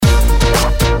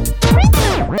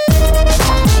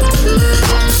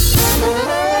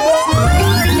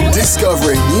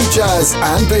jazz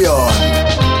and beyond.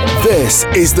 This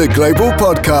is the Global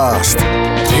Podcast.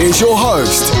 Here's your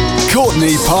host,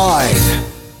 Courtney Pine.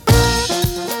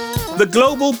 The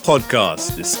Global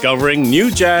Podcast, discovering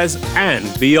new jazz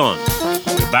and beyond.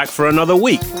 We're back for another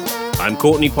week. I'm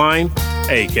Courtney Pine,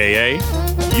 aka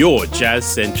your jazz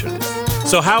centralist.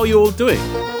 So how are you all doing?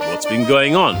 What's been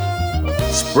going on?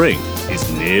 Spring is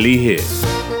nearly here.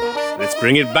 Let's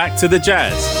bring it back to the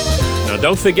jazz. Now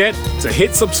don't forget to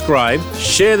hit subscribe,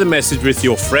 share the message with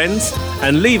your friends,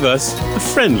 and leave us a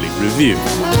friendly review.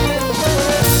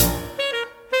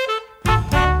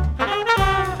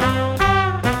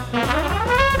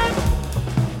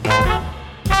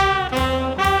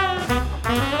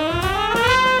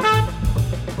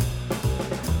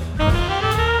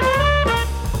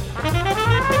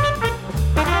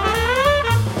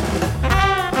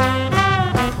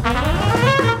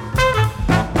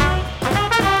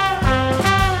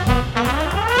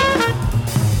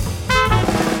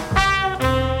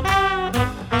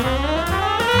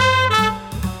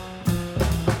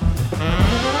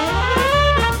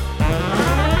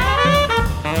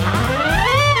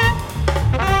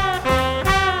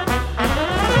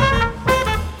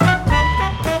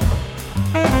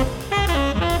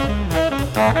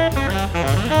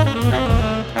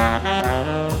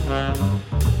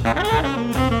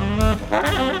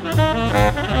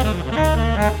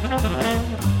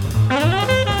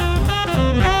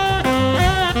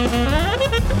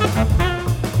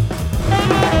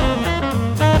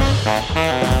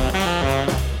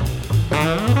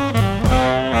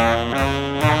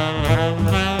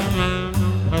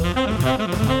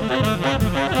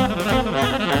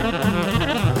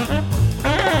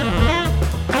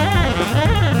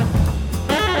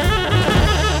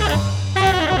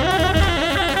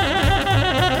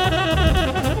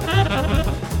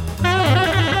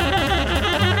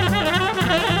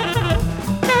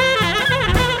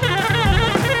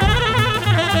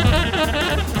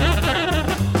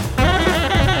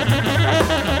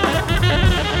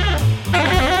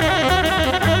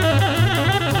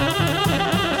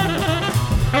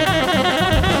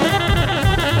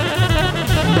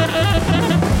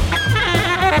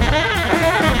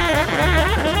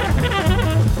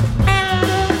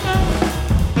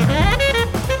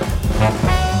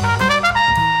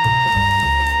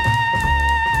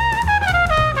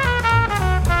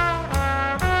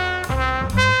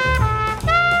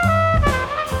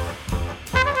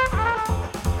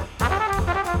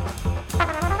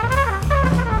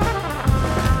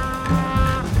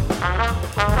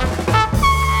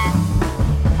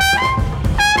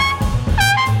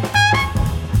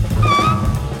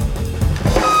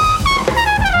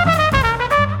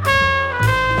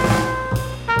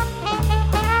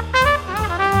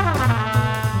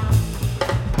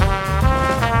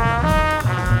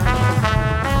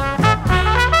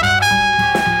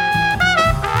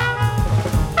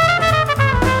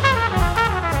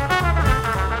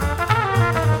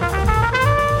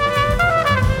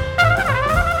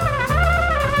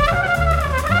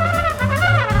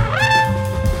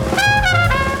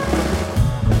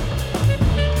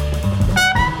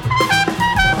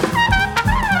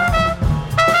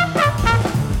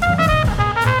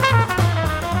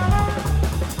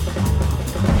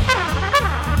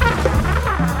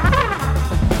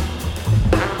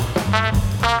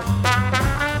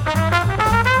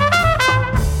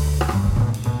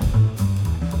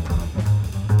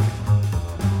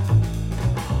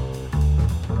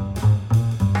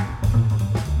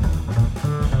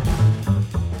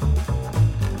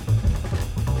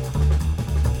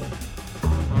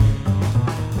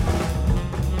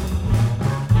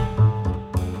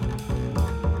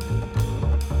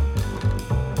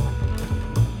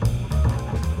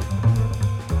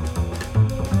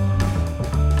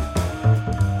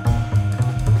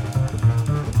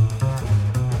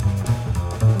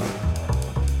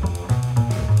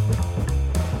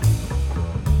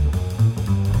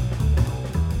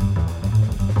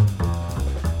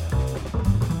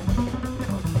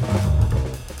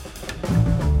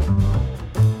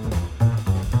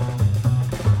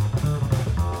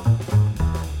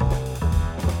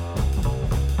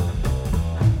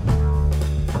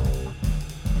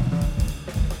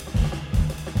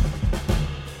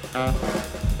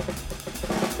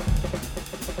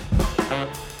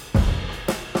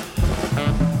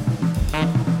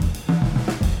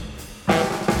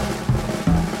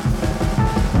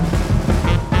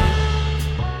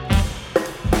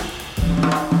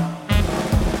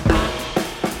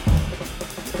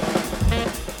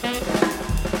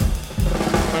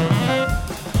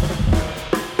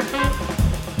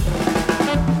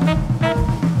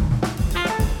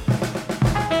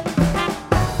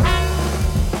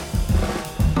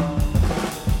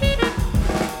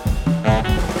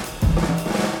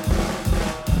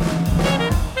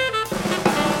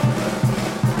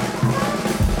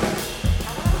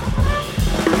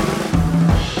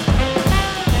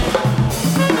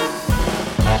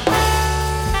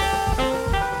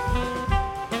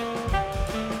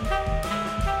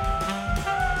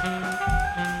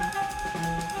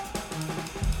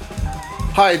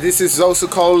 Hi, this is Zosa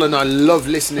Cole, and I love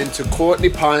listening to Courtney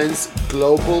Pine's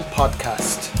Global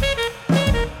Podcast.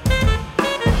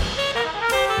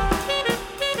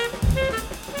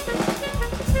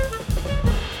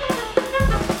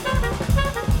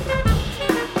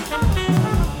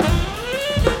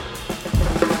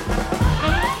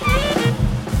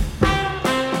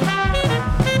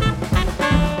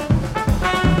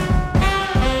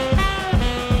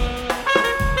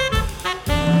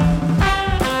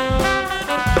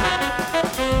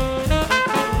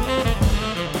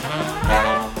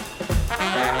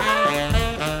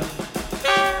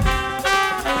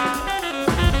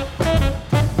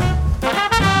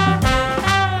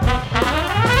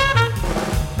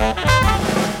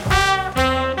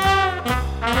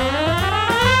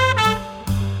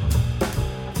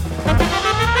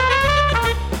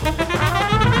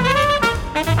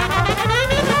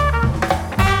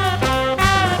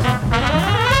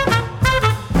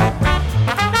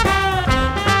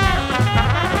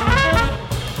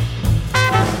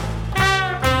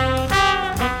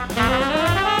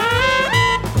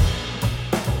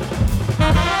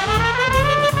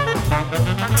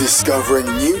 Discovering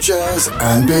new jazz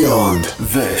and beyond.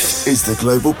 This is the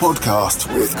Global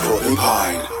Podcast with Courtney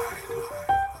Pine.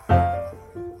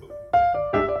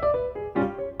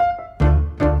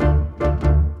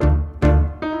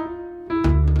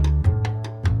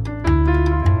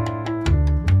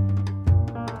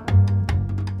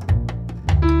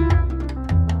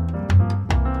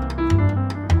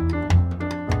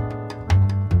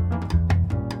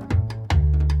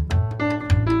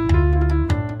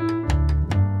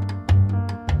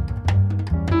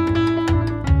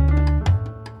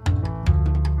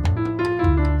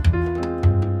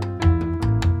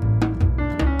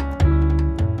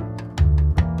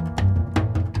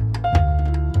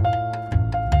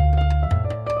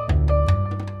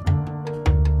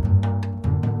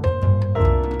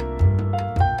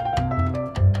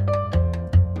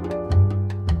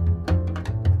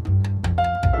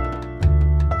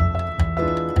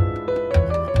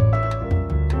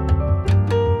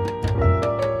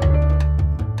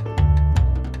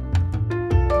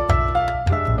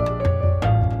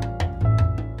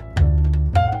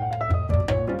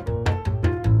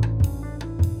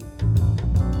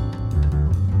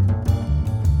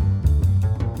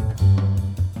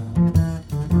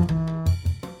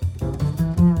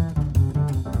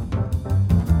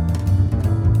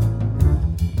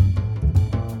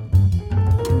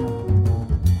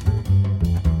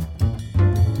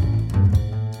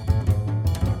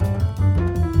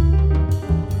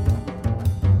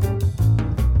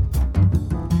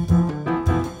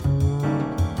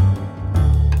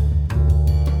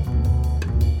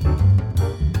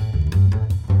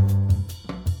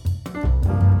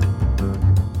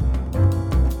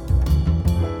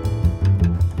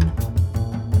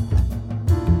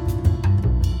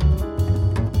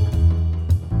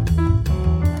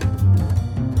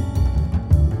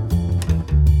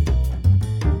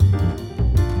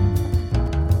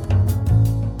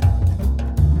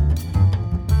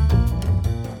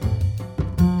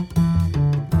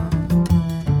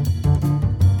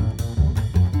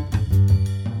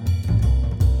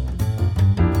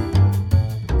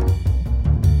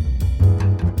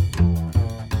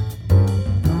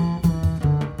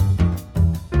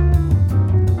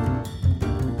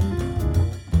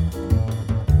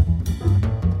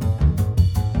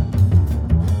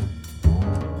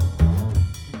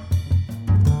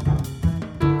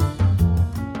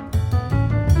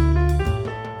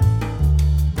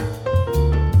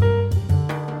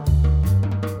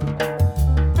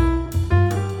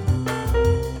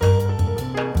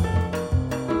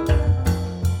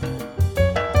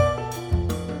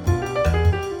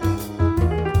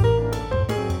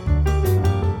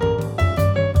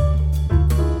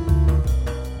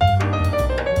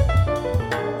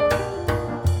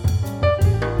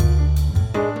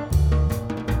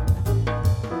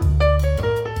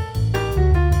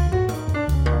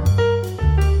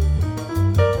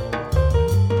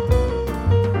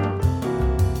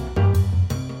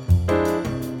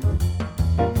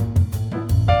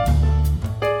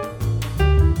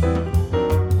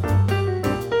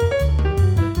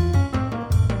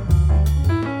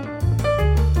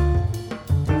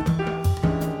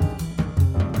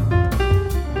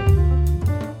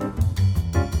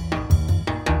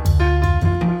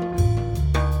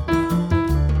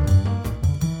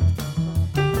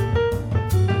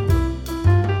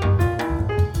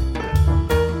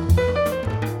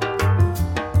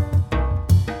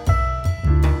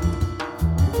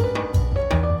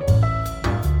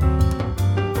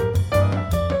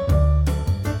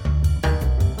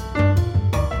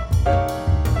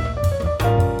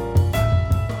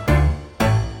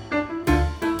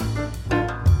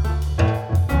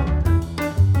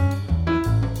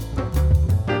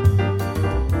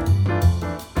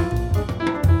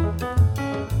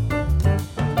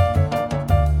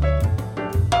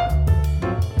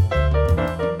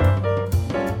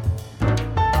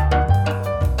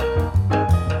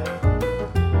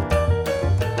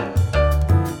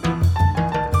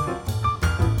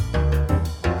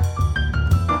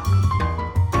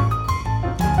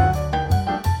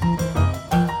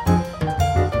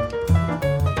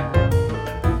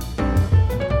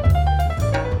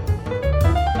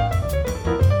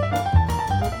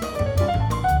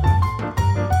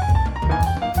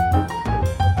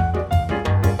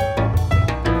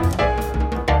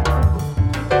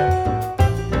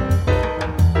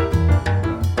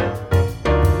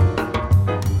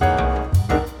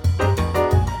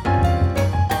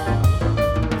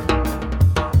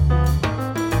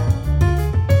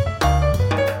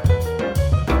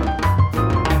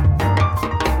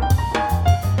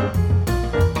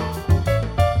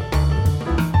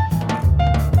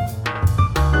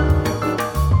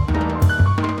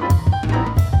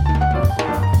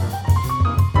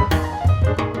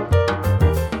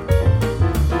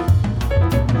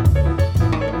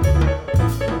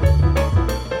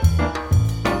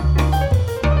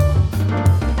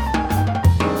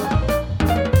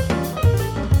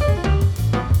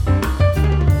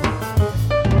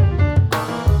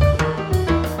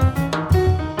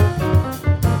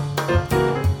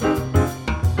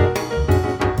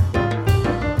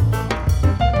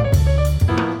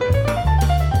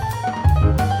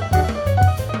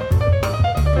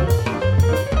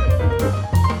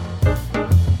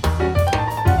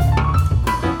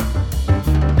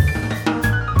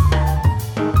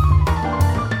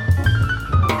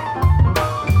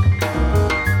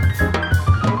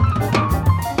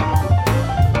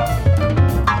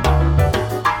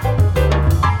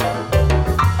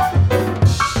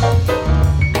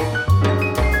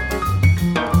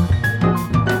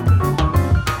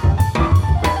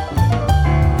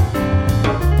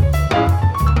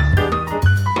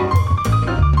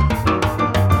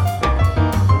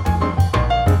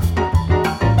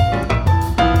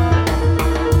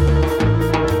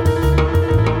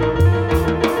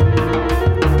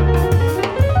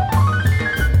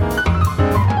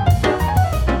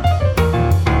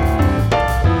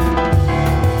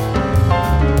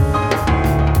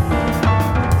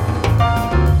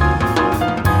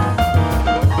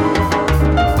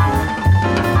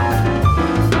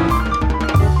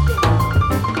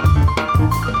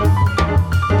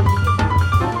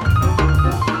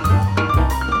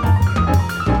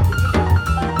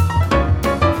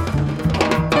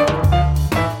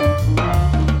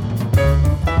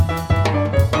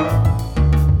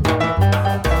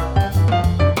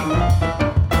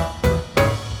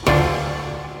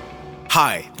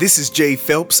 This is Jay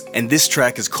Phelps, and this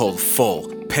track is called Fall,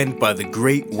 penned by the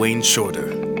great Wayne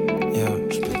Shorter. Yo,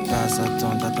 je peux pas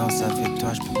attendre à danser avec toi,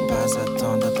 je peux pas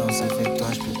attendre à danser avec toi,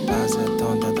 je peux pas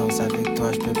attendre à danser avec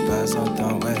toi, je peux pas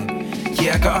attendre, ouais.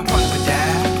 Yeah, I got a problem with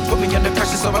that. Put me under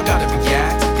pressure, so I gotta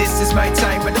react. This is my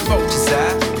time where the vulture's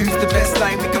at. Who's the best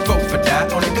line? We can vote for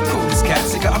that. Only the coolest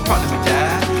cats, I got a problem with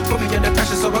that. Put me under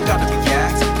pressure, so I gotta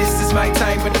react. This is my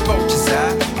time where the vulture's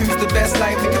at. Who's the best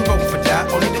line? We can vote for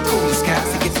that. Only the coolest cats,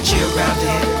 they get to chill round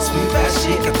here. Smooth as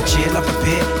shit, got to chill up a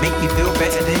bit. Make me feel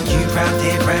better than you round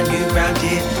here. Brand new round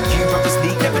here. You rubbers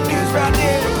league, never news round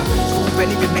here.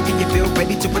 Already been making you feel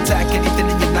ready to attack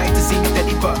anything in your life to seem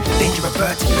steady, but danger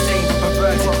averted, the same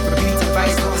perverted. But a beauty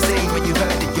vice not the same when you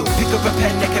heard it. You'll pick up a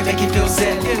pen that can make you feel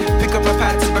zen. Pick up a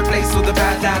pad to replace all the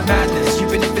bad line madness. You've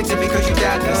been inflicted because you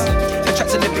doubtless.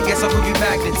 Attracting the biggest of all you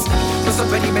magnets. But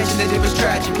somebody mentioned that it was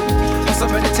tragic. For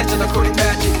some attention, I call it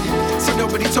magic. So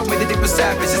nobody told me that it was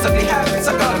savage. It's only habits,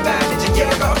 I gotta manage it.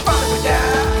 Yeah, I gotta follow it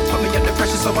down. Put me under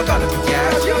pressure, so I gotta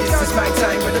react. This is my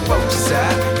time where the vulture's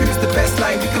at. Who's the best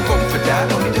line? We can vote for that.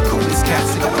 Only the coolest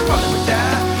cats, I gotta follow it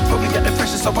down. Put me under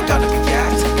pressure, so I gotta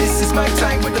react. This is my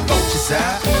time where the vulture's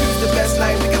at. Who's the best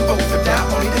line? We can vote for that.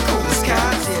 Only the coolest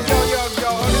cats. Yo,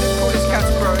 only the coolest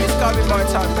cats, bro. It's gotta be my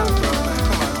time now, bro.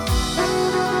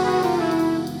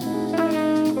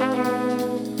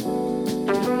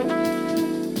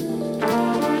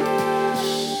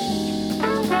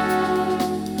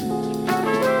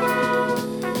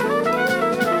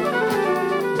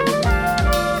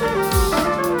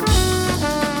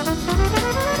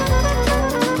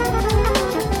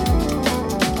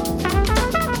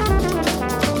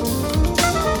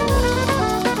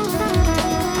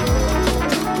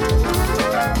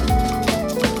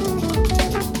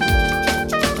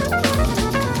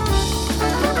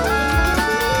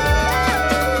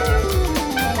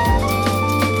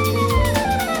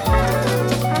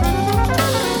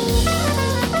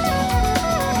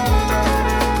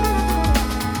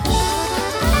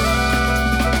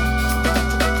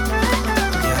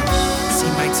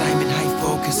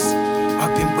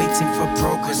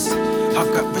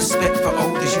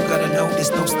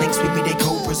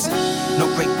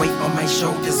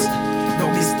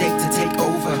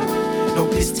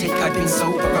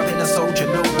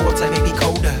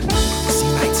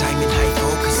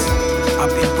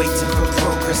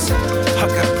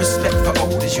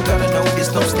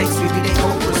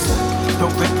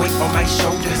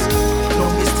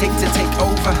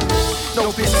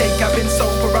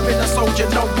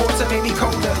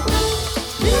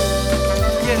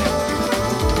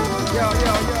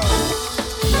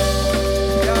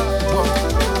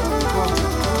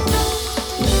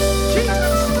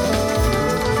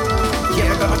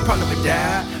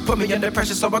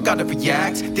 So I gotta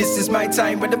react. This is my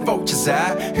time where the vulture's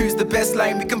at. Who's the best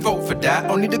line? We can vote for that.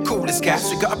 Only the coolest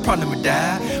cats, we got a problem with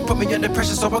that. Put me under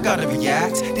pressure, so I gotta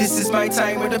react. This is my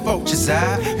time where the vulture's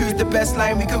at. Who's the best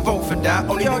line? We can vote for that.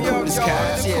 Only the coolest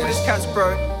cats, yeah. Coolest cats,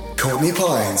 bro. Courtney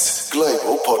Pines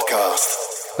Global Podcast.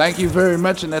 Thank you very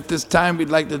much, and at this time we'd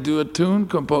like to do a tune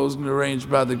composed and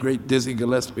arranged by the great Dizzy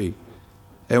Gillespie.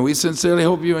 And we sincerely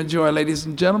hope you enjoy, ladies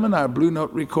and gentlemen, our Blue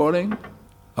Note recording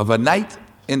of A Night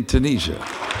in Tunisia.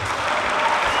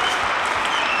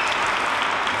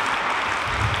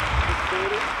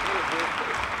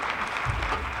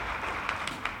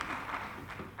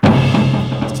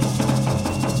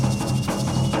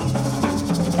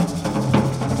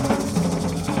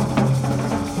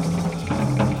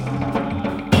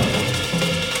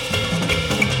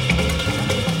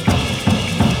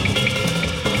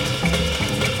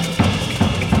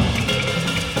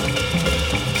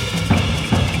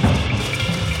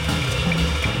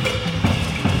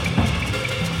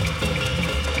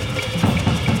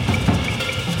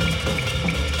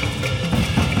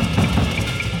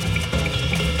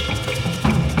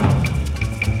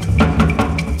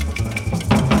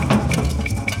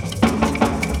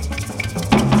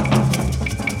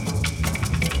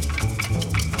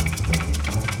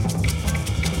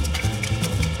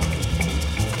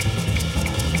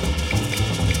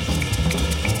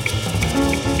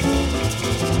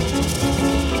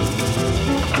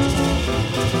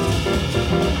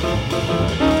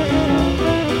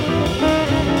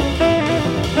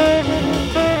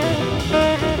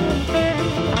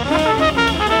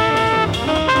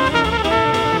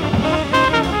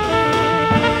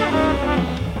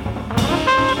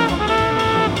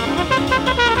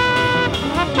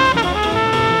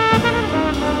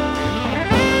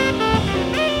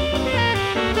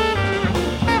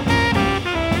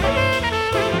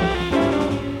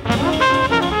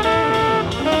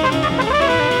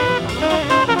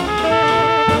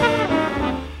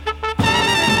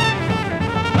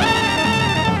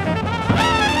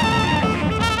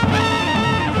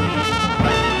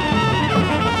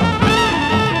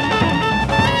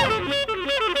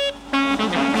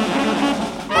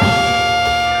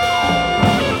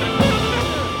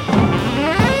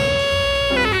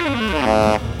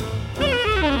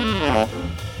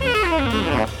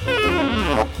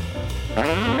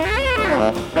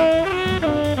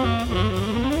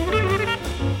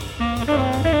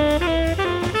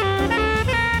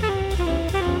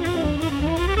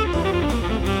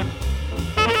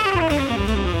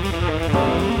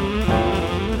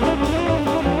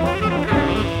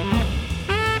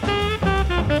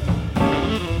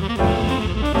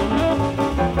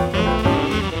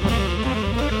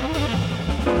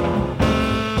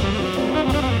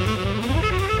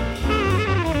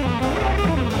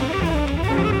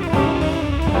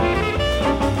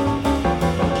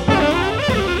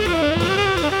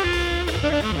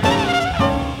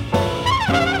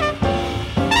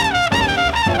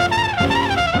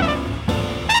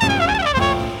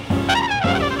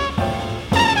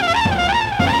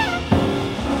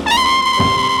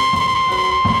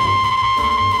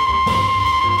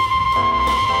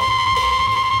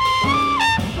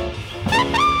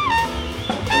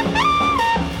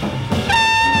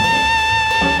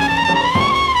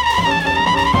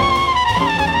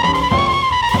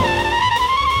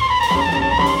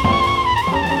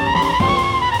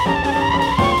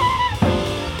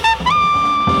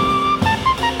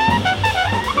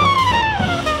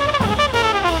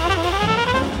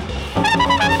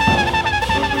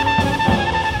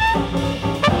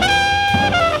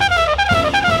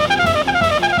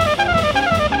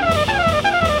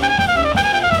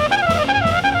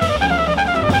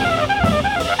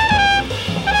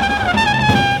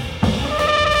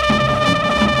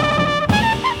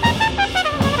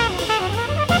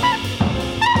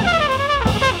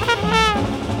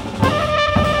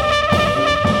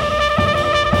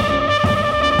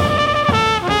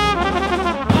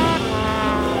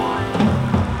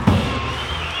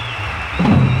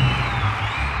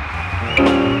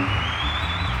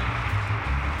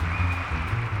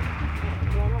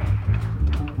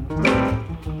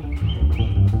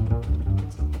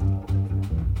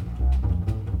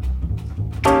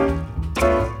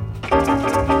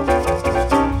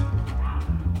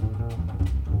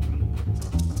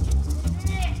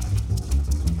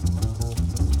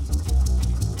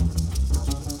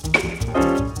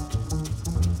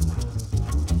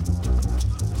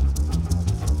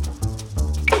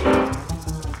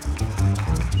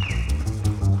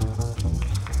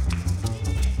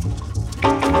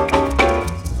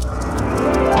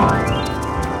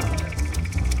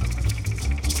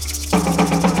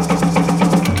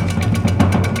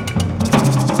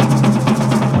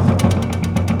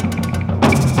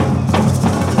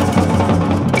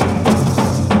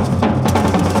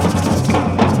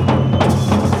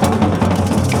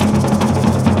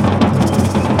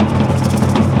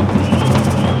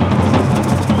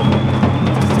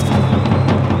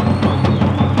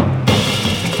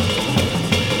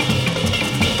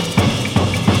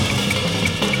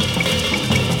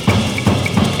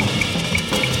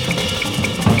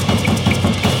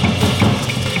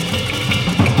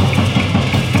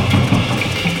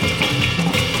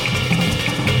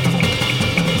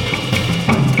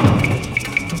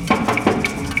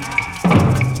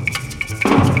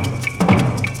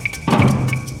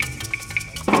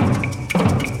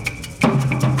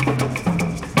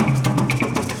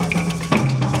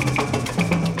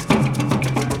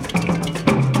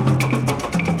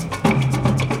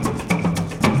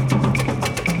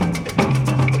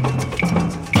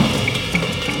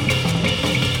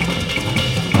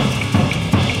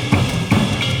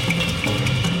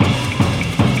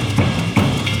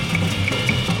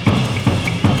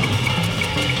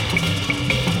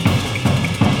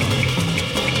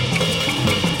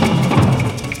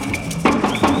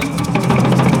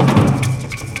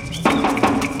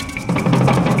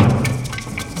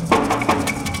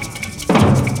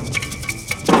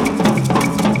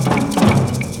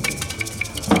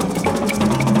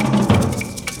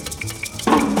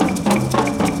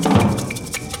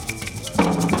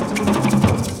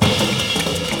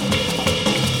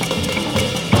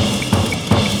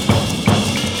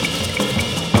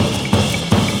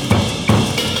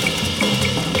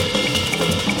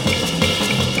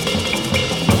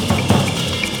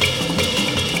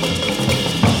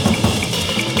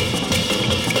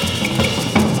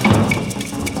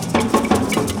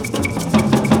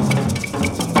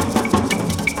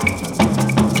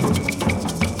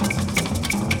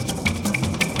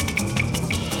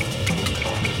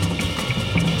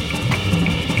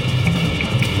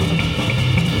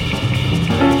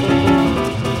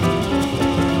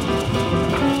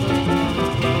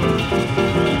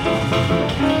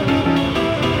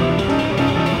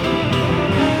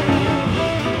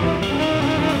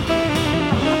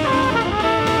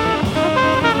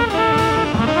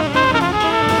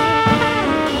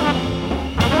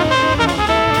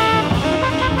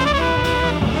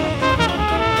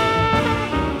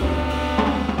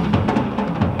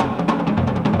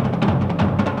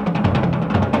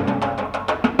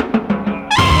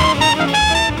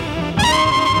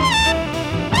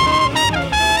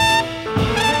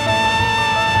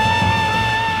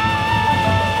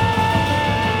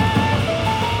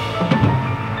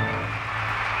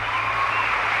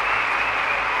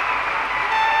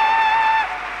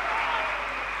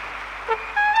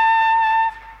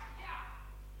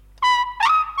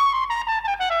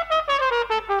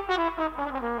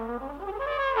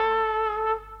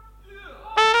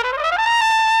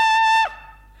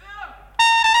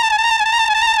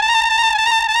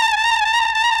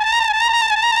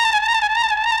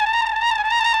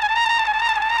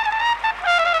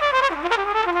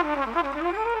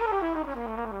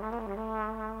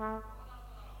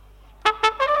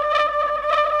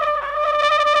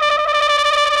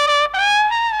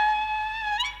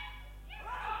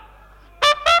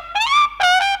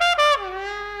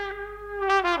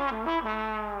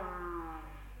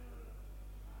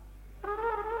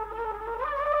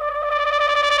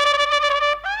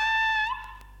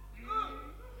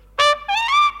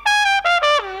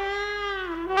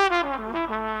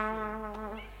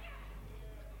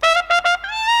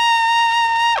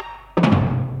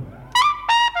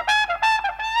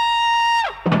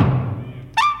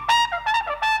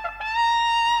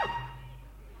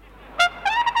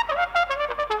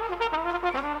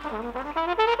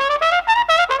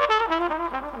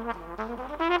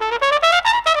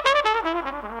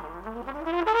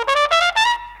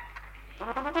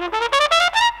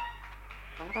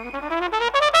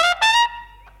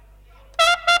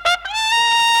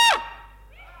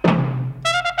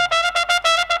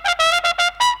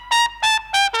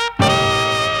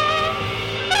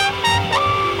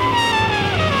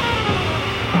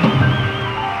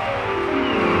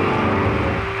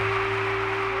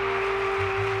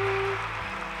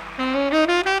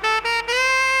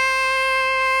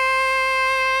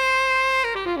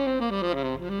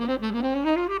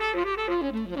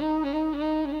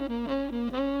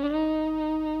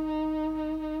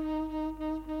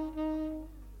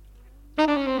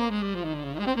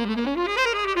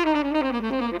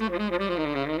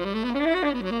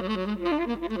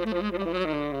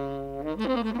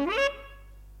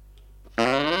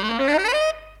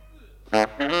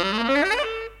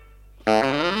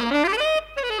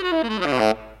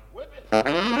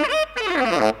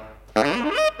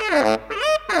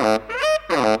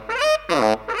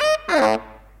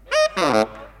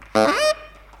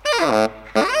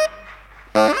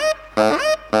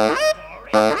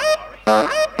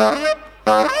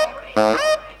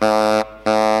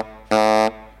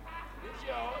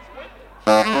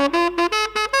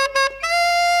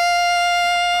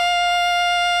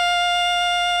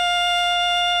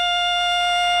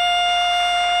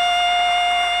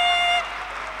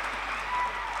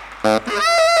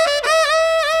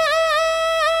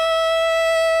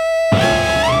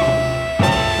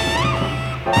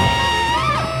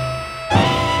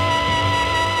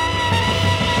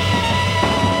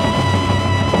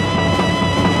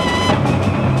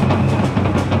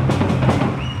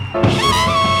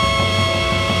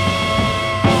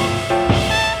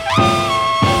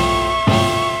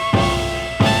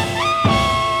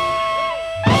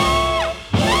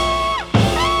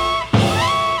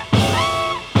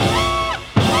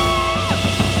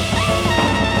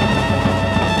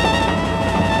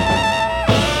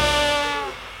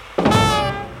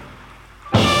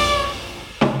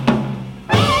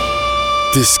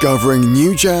 Discovering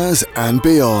new jazz and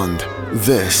beyond.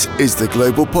 This is the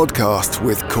Global Podcast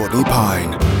with Courtney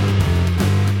Pine.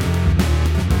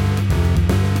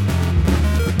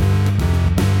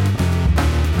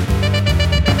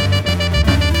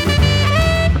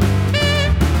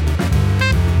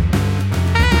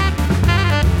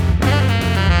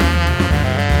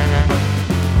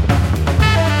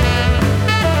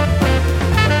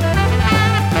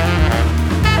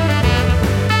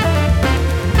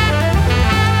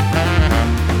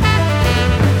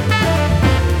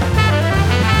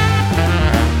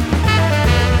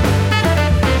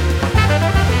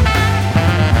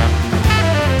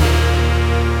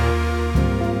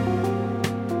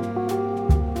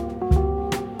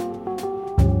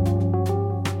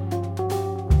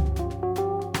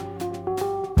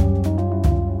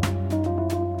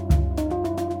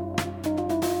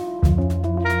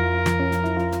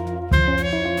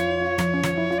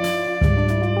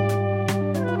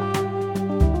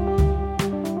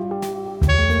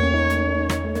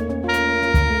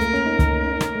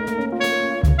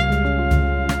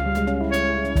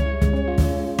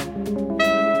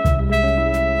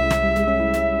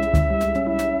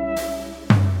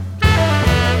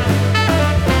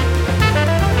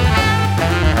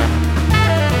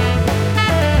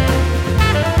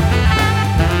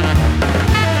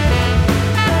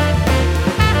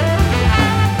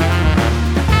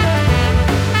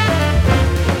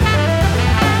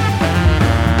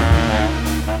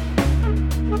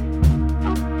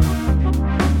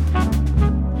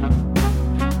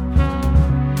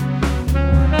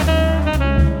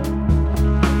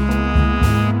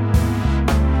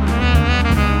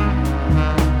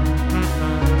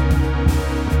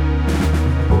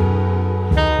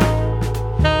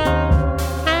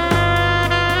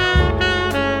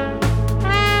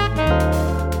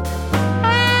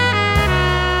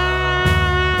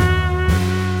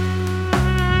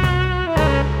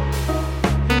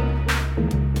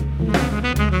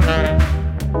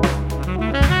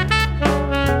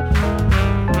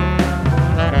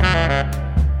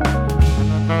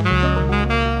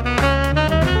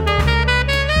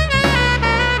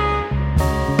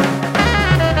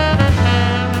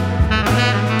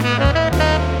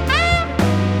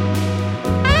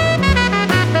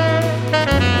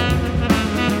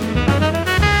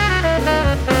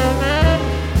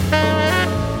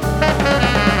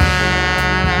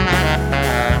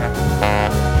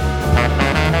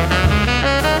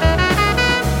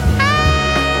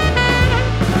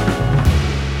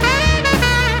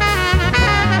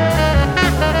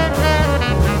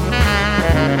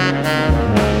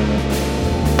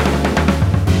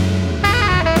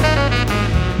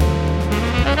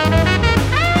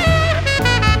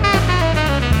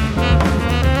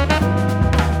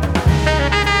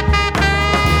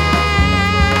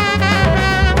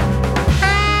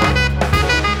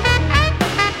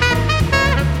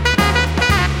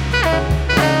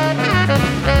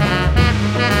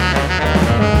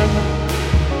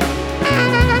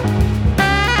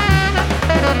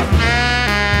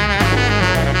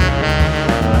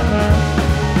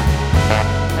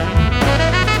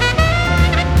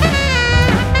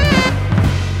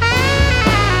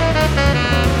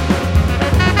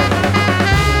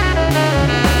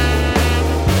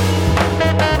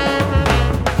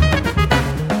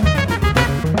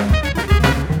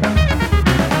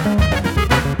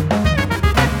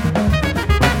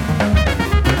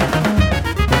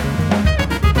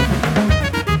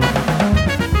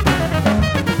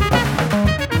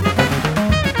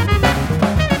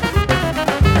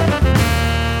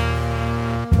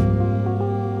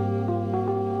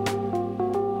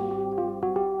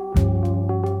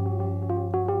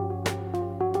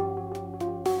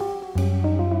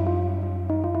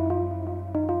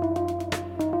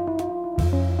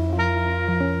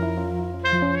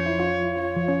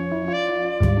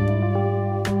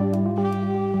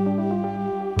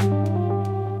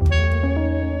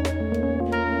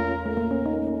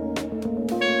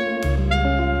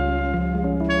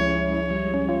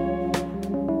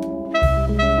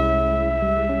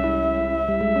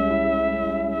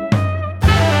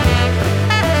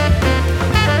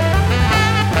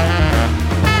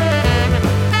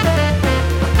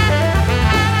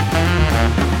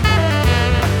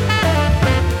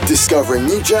 discovering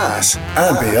new jazz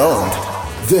and beyond.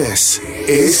 This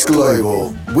is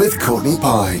Global with Courtney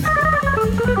Pine.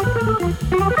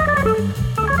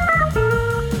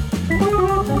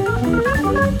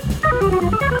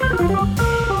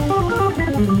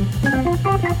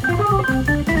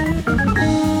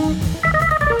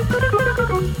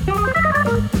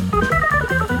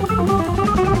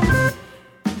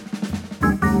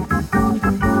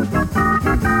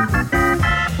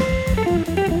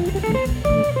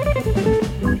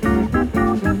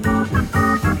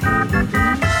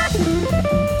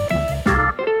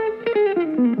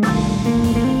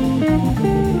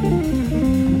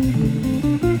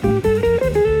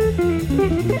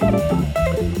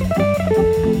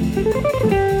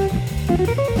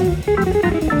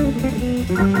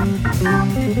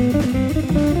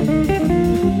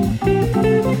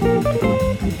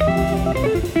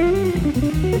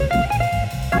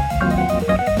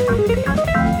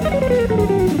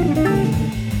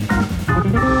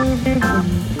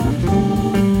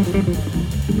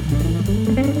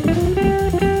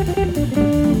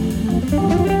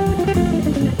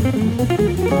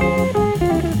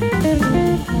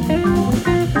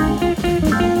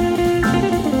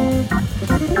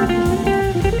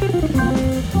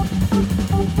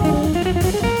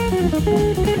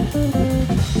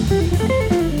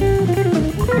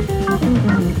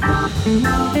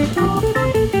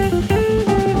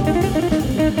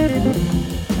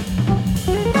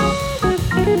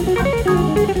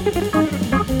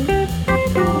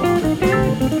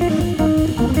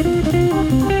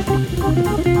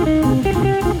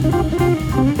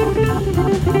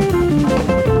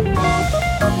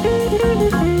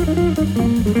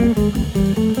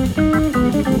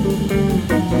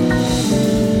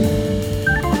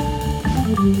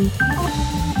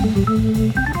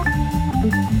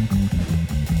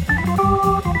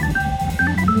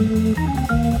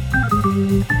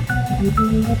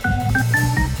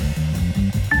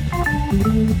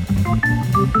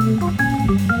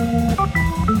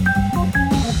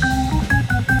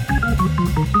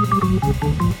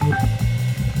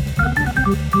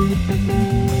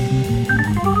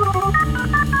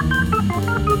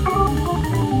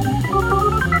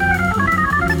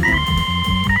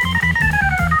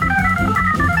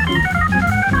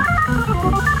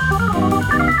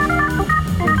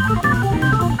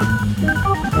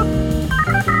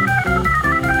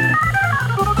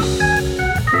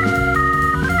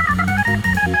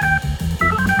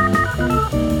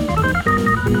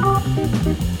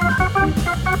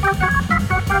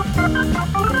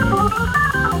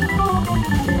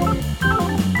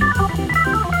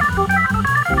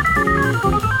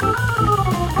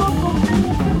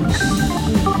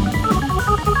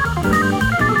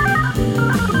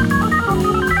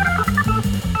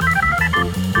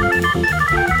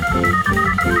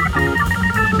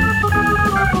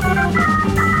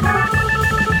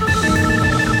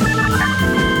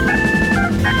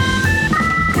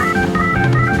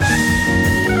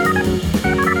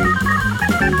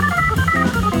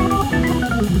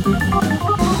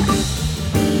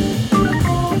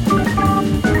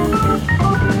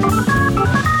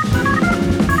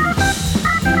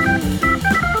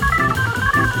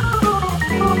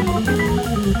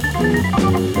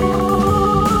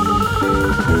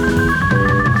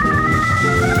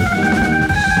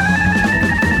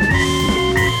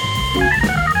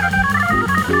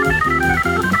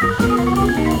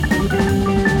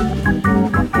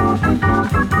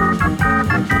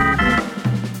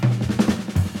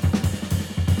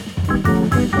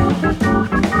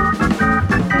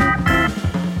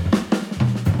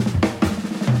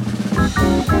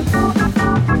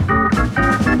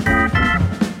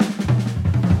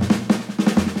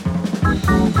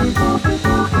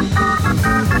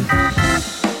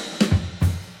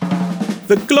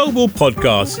 The Global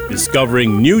Podcast,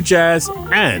 discovering new jazz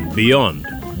and beyond.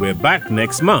 We're back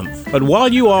next month. But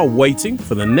while you are waiting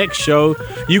for the next show,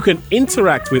 you can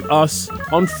interact with us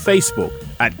on Facebook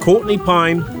at Courtney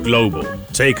Pine Global.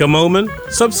 Take a moment,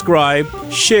 subscribe,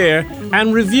 share,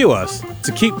 and review us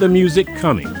to keep the music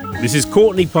coming. This is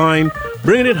Courtney Pine,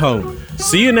 bringing it home.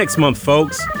 See you next month,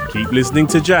 folks. Keep listening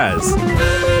to jazz.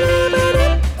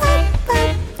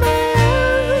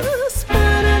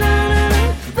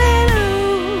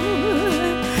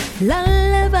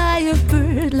 Lullaby of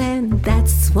birdland,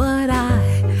 that's what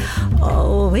I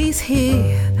always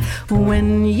hear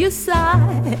when you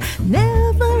sigh.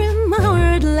 Never in my world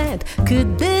birdland.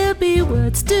 Could there be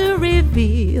words to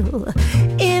reveal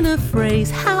in a phrase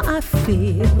how I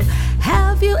feel?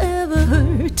 Have you ever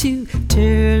heard two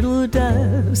turtle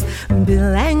doves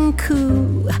bill and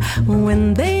coo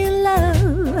when they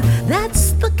love?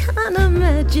 That's the kind of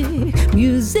magic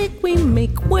music we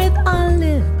make with our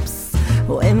lips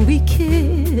when we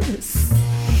kiss.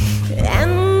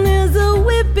 And there's a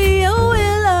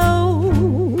whippy-o-willow,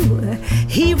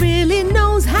 he really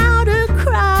knows how to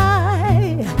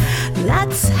cry.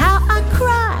 That's how I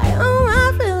cry on my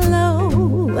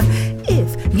pillow. If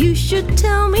you should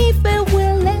tell me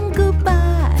farewell and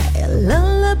goodbye,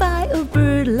 lullaby of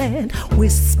birdland,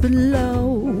 whisper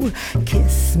low,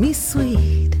 kiss me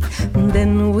sweet,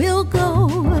 then we'll go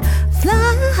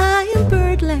fly high in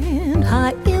birdland,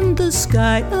 high in the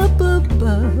sky up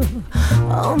above,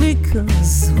 all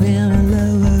because we're in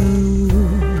love.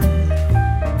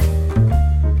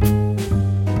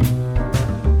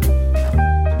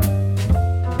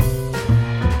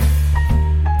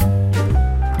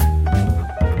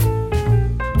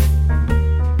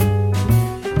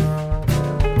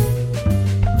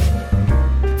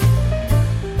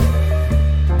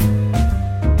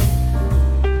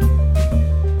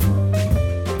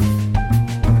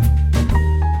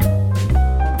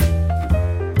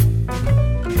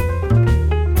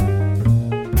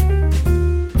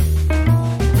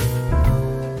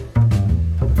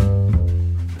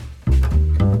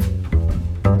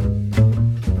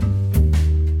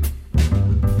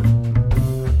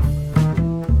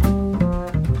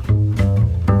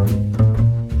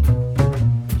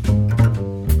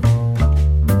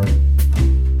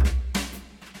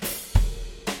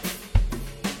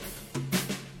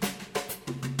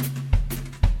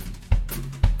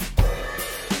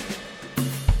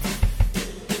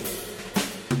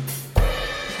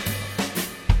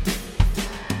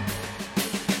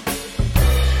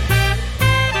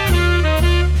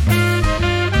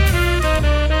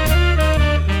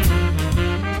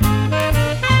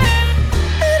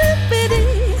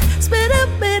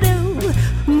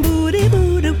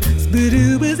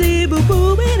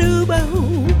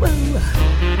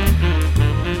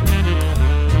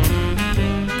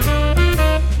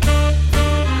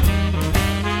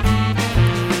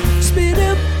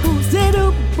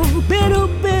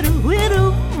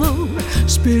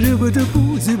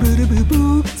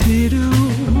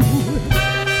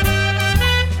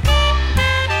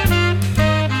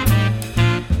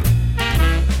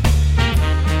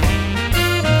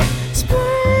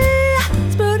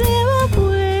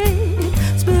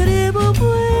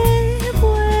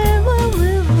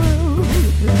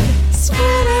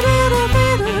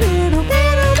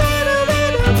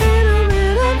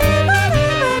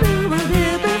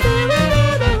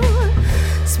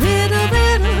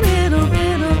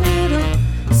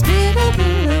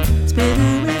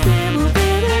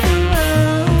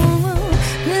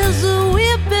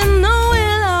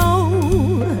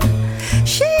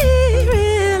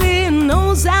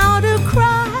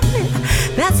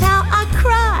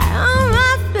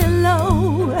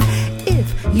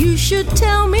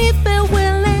 Tell me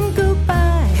farewell and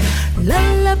goodbye,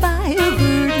 lullaby of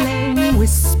birdland,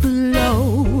 whisper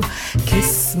low,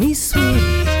 kiss me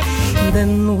sweet,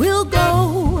 then we'll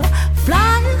go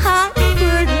fly high in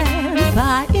birdland,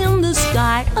 fly in the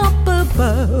sky up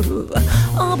above,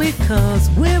 all because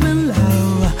we're in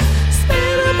love.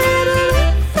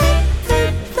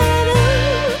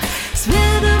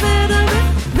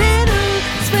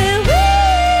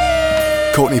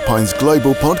 Courtney Pine's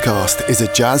Global Podcast is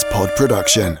a Jazz Pod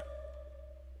production.